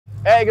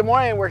Hey, good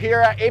morning. We're here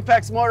at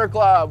Apex Motor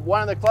Club,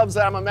 one of the clubs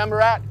that I'm a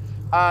member at.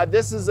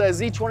 This is a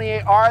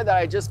Z28R that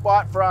I just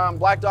bought from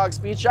Blackdog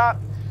Speed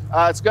Shop.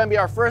 It's going to be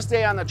our first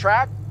day on the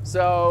track.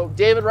 So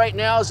David right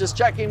now is just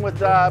checking with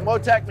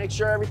Motec, make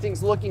sure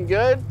everything's looking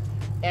good.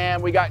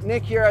 And we got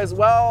Nick here as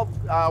well,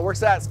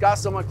 works at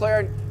Scottsdale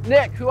McLaren.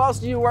 Nick, who else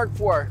do you work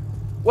for?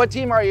 What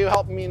team are you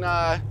helping me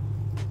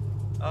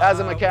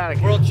as a mechanic?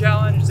 World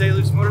Challenge Z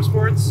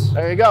Motorsports.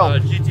 There you go.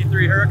 GT3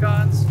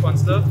 Huracans, fun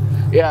stuff.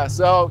 Yeah,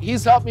 so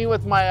he's helped me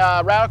with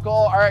my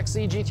Radical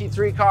RXC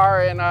GT3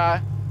 car,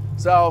 and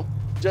so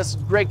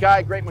just great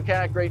guy, great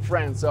mechanic, great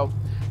friend. So,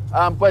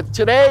 but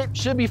today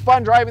should be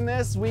fun driving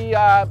this. We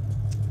are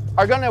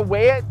going to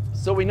weigh it,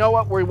 so we know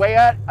what we weigh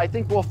at. I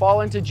think we'll fall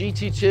into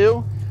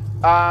GT2.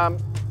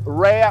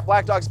 Ray at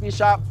Blackdog Speed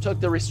Shop took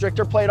the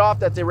restrictor plate off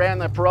that they ran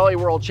the Pirelli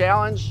World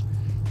Challenge.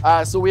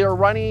 So we are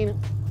running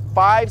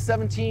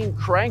 517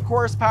 crank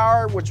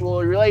horsepower, which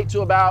will relate to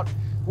about,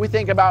 we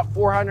think about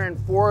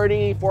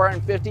 440,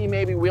 450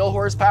 maybe wheel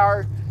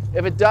horsepower.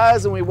 If it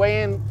does and we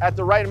weigh in at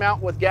the right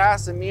amount with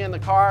gas and me in the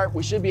car,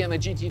 we should be in the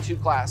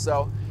GT2 class.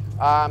 So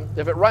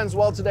if it runs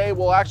well today,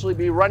 we'll actually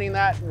be running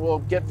that, and we'll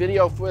get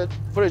video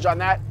footage on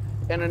that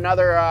in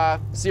another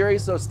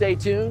series, so stay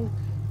tuned.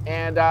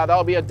 And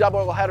that'll be a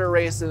double header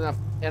race in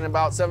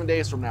about 7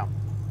 days from now.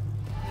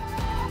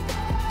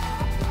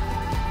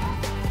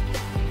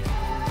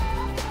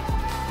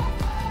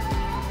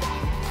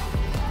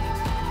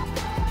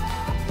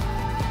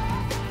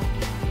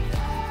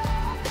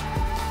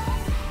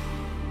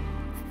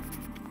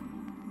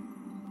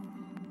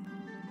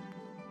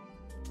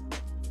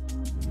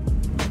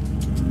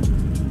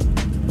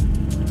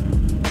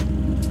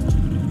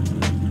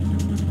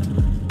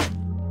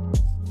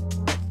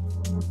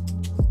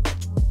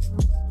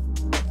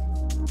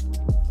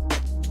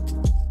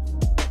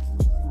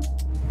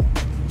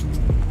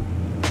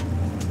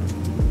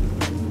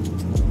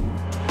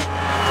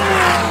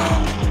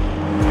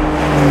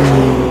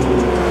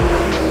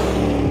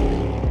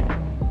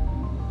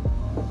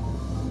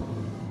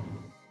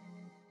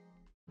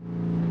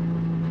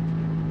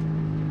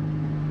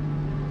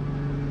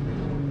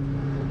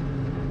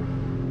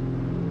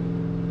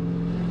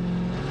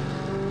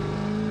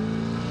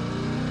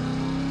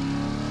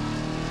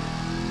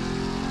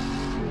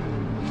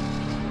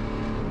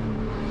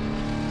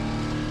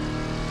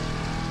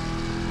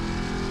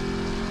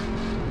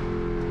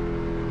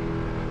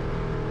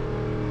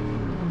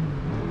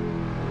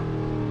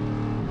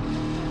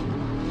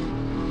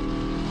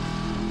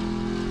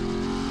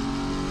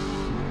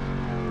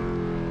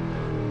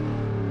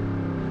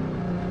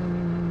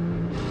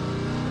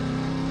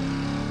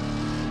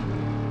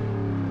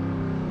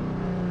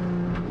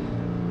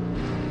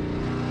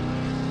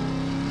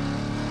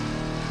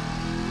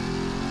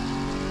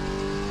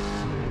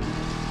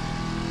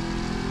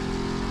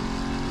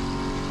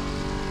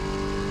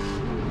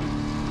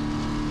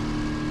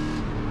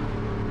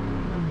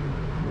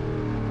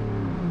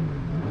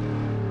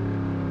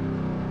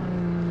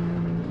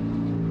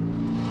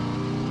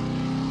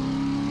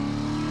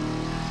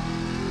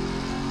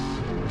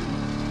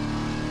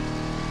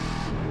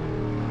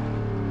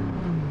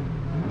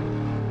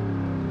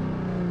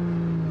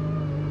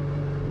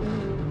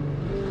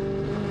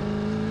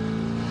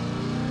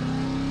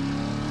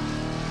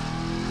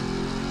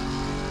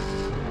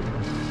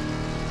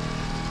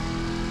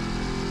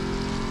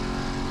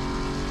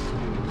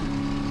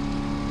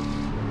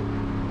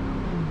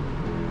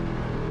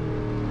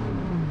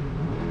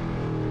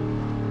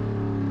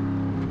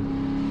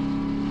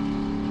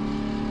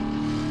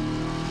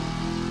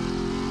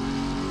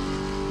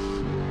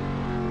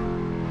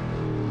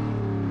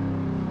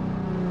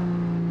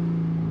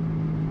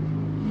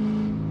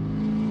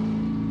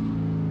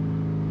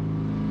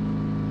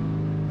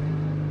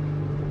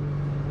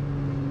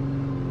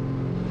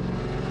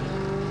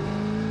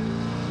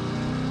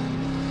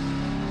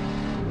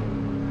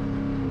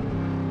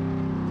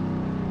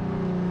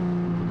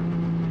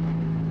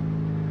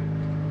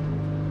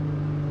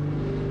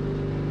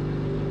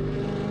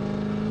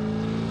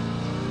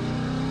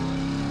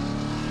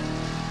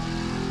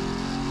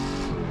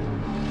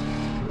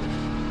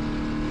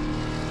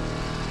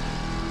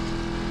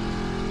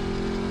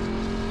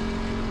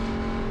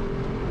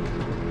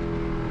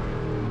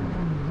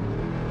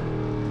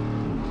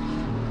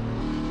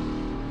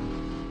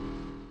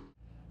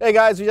 Hey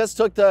guys, we just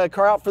took the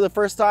car out for the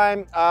first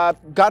time,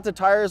 got the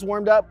tires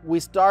warmed up. We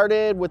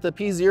started with the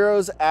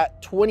P0s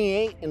at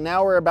 28 and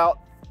now we're about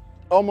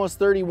almost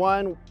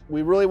 31.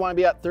 We really want to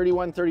be at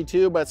 31,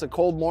 32, but it's a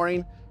cold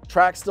morning.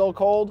 Track's still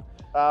cold.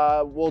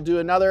 We'll do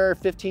another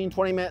 15,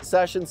 20-minute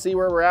session, see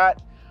where we're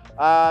at.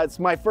 It's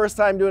my first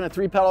time doing a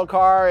 3-pedal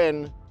car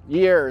in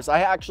years.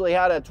 I actually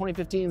had a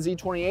 2015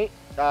 Z28,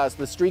 it's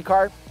the street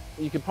car.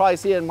 You could probably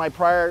see it in my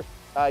prior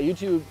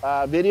YouTube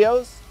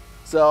videos.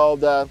 So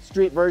the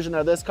street version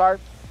of this car.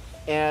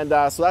 And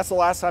so that's the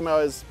last time I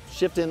was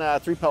shifting a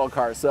 3-pedal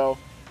car. So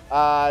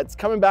it's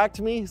coming back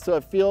to me, so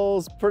it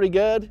feels pretty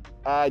good.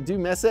 I do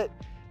miss it.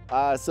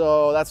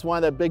 So that's one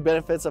of the big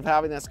benefits of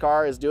having this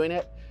car, is doing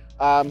it.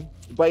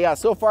 But yeah,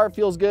 so far it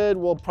feels good.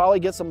 We'll probably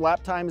get some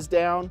lap times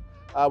down.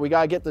 We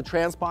gotta get the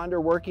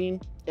transponder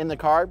working in the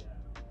car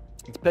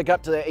to pick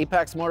up to the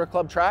Apex Motor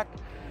Club track.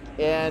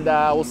 And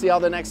we'll see how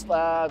the next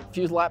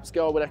few laps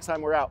go next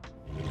time we're out.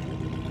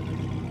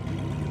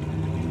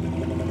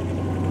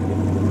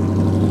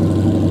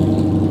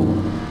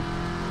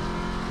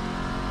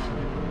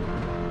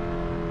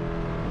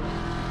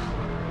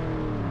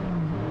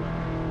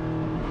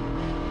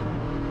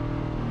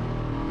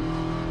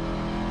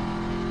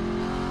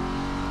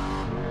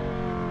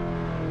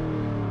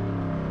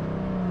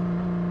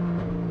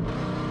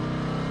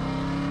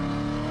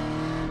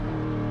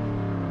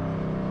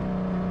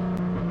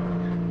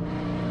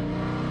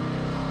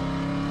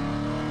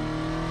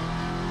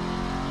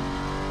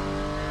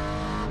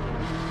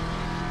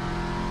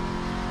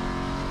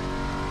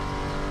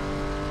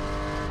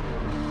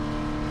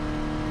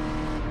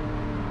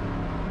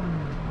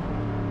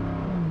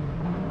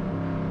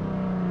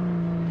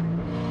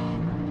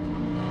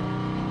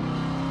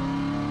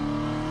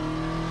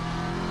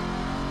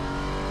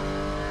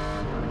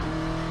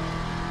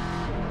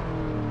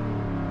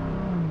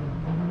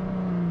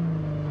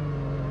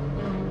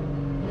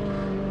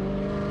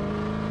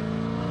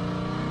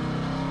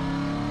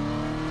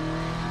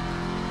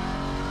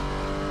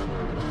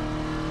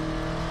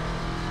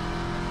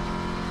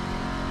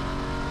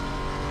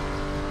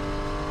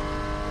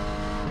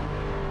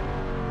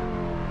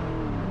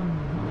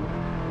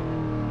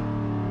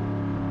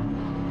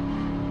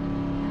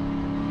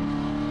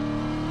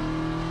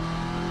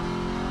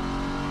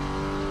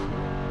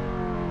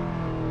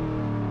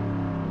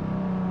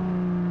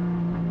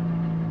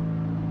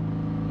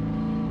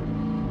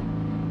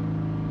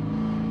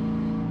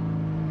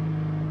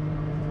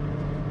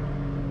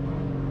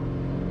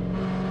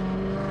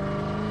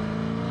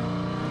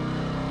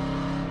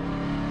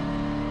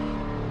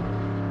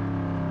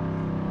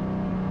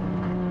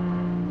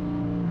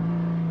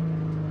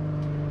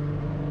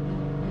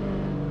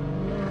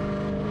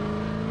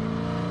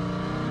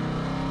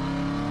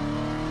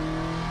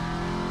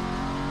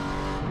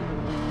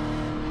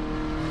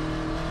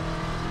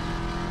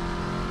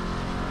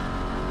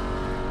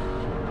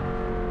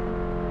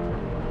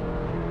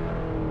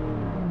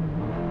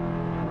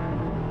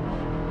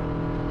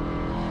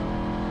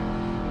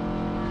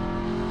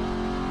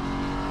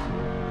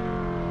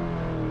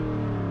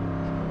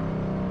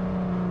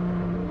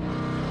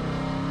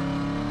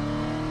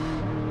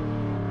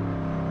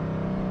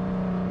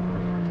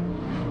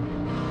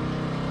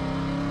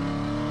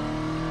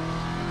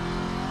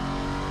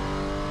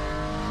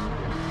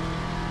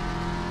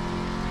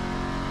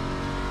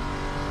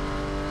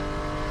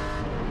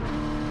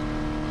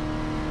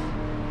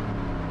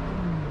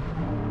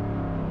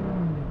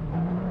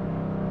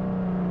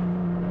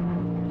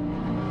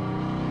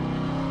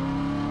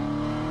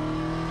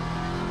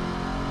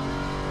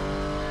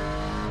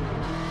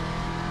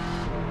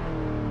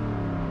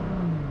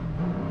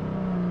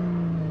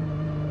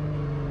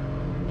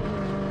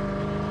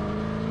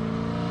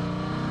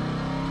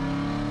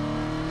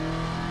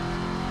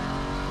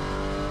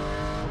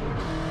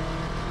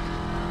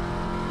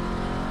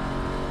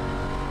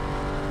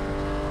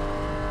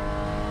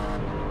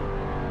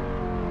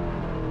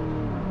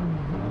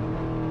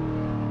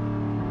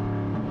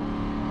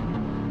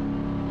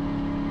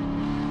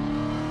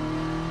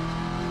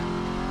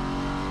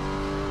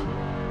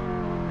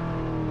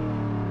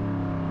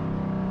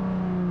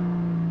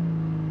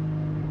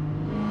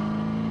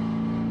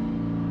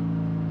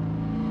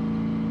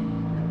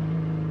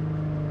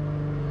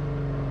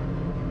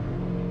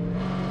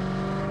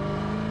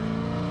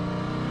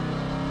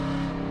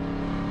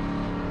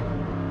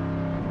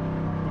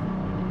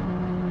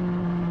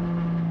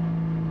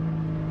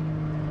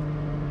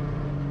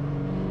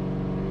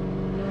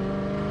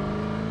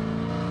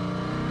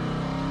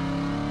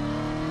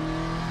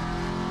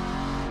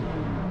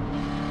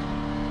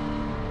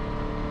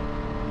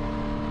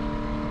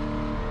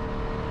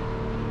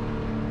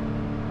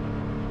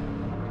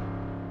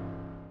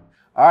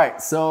 All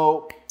right,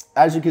 so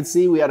as you can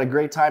see, we had a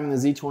great time in the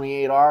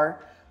Z28R.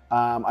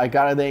 I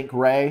gotta thank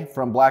Ray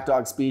from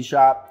Blackdog Speed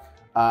Shop.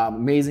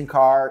 Amazing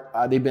car.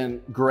 They've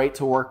been great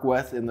to work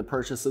with in the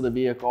purchase of the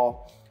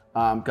vehicle.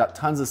 Got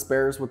tons of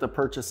spares with the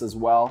purchase as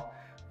well.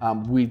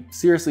 We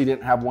seriously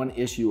didn't have one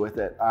issue with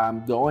it.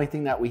 The only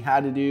thing that we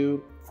had to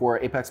do for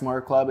Apex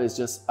Motor Club is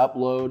just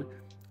upload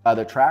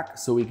the track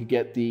so we could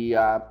get the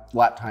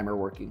lap timer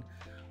working.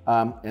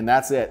 And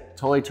that's it,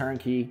 totally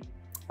turnkey.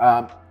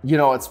 You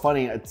know, it's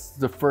funny, it's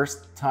the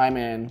first time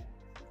in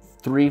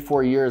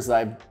 3-4 years that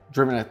I've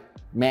driven a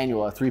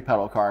manual, a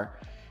 3-pedal car,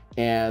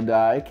 and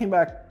it came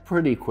back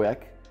pretty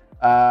quick.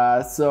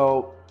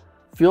 So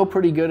feel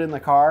pretty good in the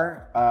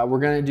car. We're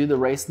gonna do the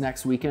race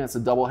next weekend. It's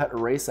a doubleheader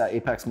race at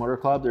Apex Motor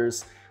Club.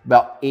 There's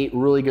about 8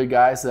 really good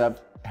guys that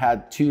have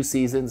had 2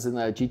 seasons in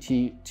the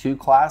GT2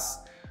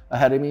 class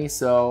ahead of me.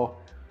 So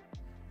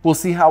we'll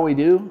see how we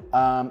do.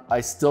 I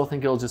still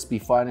think it'll just be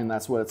fun, and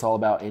that's what it's all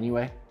about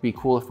anyway. Be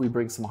cool if we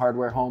bring some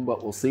hardware home,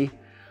 but we'll see.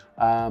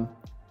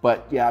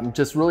 But yeah, I'm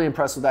just really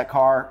impressed with that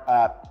car.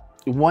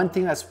 One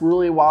thing that's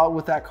really wild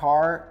with that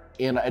car,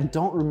 and I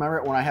don't remember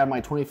it when I had my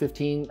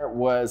 2015,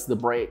 was the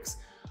brakes.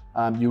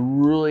 You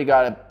really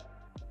got to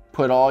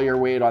put all your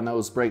weight on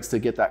those brakes to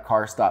get that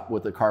car stopped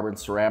with the carbon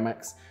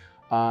ceramics.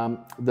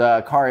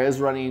 The car is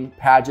running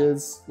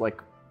Padges,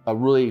 like a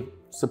really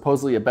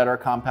supposedly a better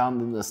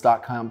compound than the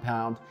stock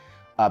compound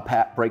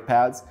brake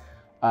pads.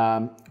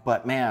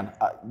 But man,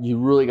 you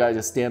really got to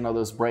just stand on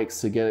those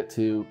brakes to get it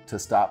to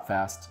stop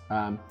fast.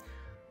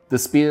 The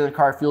speed of the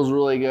car feels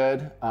really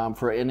good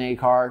for an NA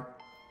car.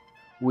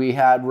 We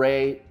had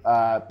Ray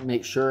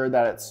make sure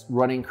that it's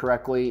running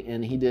correctly,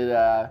 and he did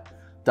a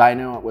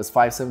dyno. It was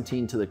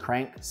 517 to the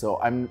crank, so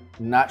I'm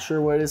not sure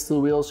what it is to the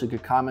wheels. You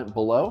could comment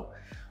below,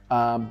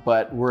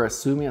 but we're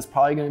assuming it's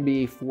probably going to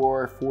be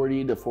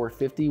 440 to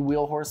 450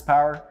 wheel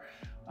horsepower.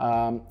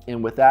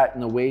 And with that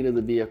and the weight of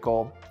the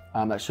vehicle,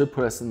 that should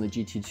put us in the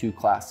GT2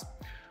 class.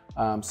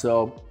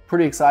 So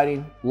pretty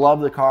exciting.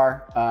 Love the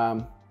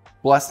car.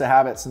 Blessed to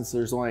have it since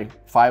there's only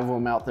 5 of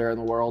them out there in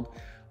the world.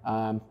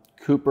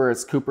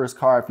 It's Cooper's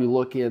car. If you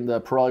look in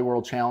the Pirelli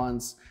World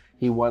Challenge,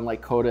 he won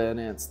like Coda in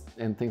it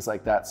and things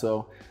like that.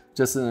 So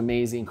just an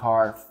amazing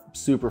car,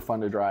 super fun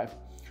to drive.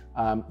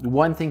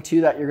 One thing too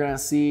that you're gonna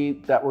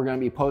see that we're gonna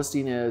be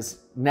posting is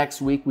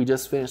next week, we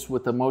just finished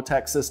with the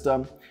Motec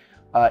system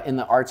in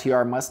the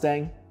RTR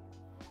Mustang.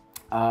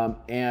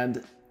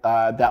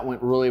 That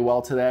went really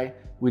well today.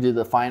 We did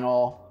the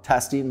final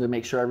testing to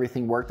make sure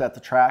everything worked at the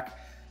track,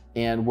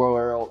 and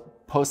we'll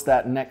post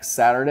that next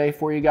Saturday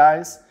for you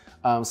guys.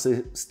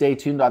 So stay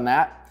tuned on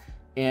that.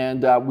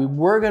 And we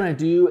were gonna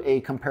do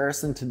a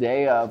comparison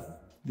today of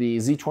the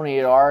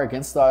Z28R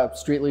against the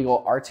street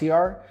legal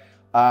RTR,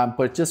 but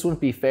it just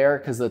wouldn't be fair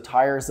because the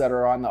tires that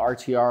are on the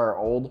RTR are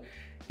old,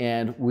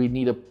 and we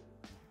need to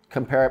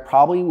compare it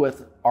probably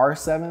with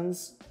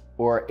R7s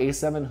or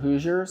A7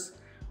 Hoosiers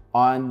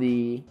on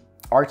the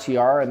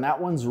RTR, and that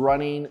one's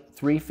running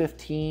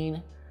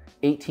 315,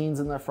 18s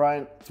in the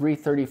front,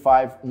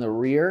 335 in the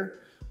rear,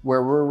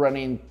 where we're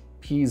running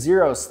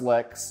P0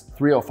 slicks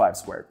 305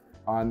 squared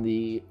on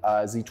the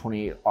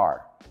Z28R.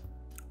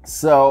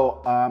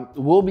 So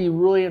we'll be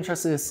really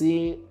interested to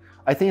see.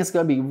 I think it's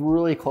going to be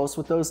really close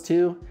with those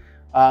two.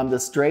 The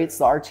straights,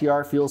 the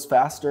RTR feels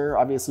faster,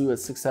 obviously with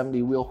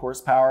 670 wheel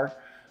horsepower.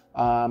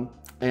 And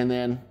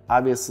then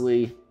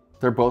obviously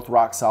they're both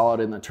rock solid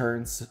in the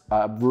turns.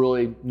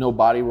 Really no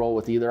body roll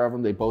with either of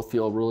them. They both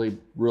feel really,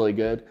 really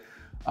good.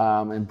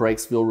 And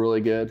brakes feel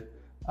really good.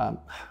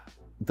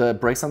 The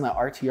brakes on the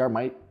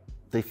RTR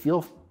they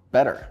feel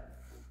better,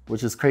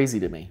 which is crazy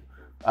to me.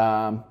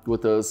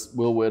 With those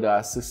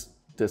Wilwood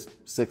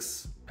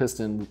 6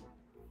 piston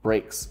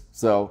brakes.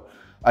 So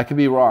I could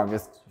be wrong.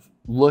 It's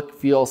look,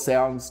 feel,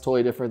 sounds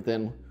totally different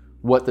than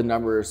what the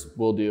numbers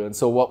will do. And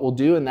so what we'll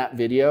do in that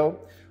video,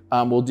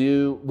 we'll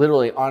do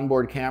literally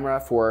onboard camera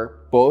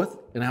for both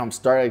and have them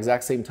start at the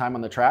exact same time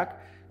on the track.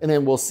 And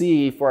then we'll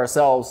see for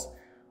ourselves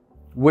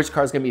which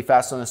car is going to be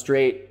fast on a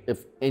straight, if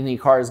any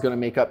car is going to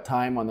make up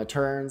time on the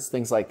turns,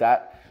 things like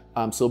that.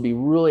 So it'll be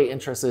really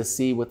interesting to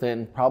see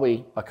within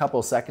probably a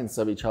couple seconds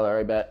of each other,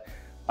 I bet,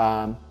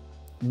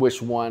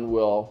 which one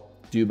will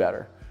do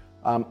better.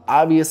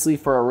 Obviously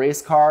for a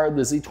race car,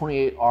 the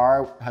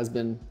Z28R has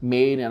been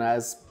made and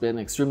has been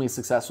extremely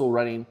successful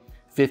running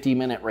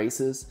 50-minute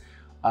races.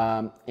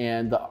 And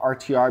the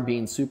RTR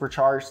being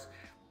supercharged,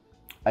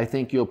 I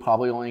think you'll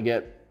probably only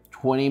get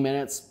 20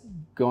 minutes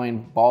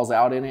going balls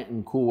out in it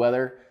in cool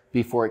weather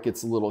before it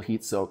gets a little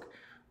heat soak.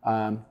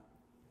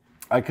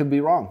 I could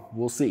be wrong,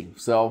 we'll see.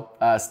 So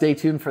stay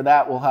tuned for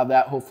that. We'll have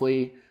that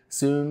hopefully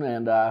soon,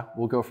 and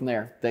we'll go from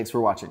there. Thanks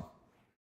for watching.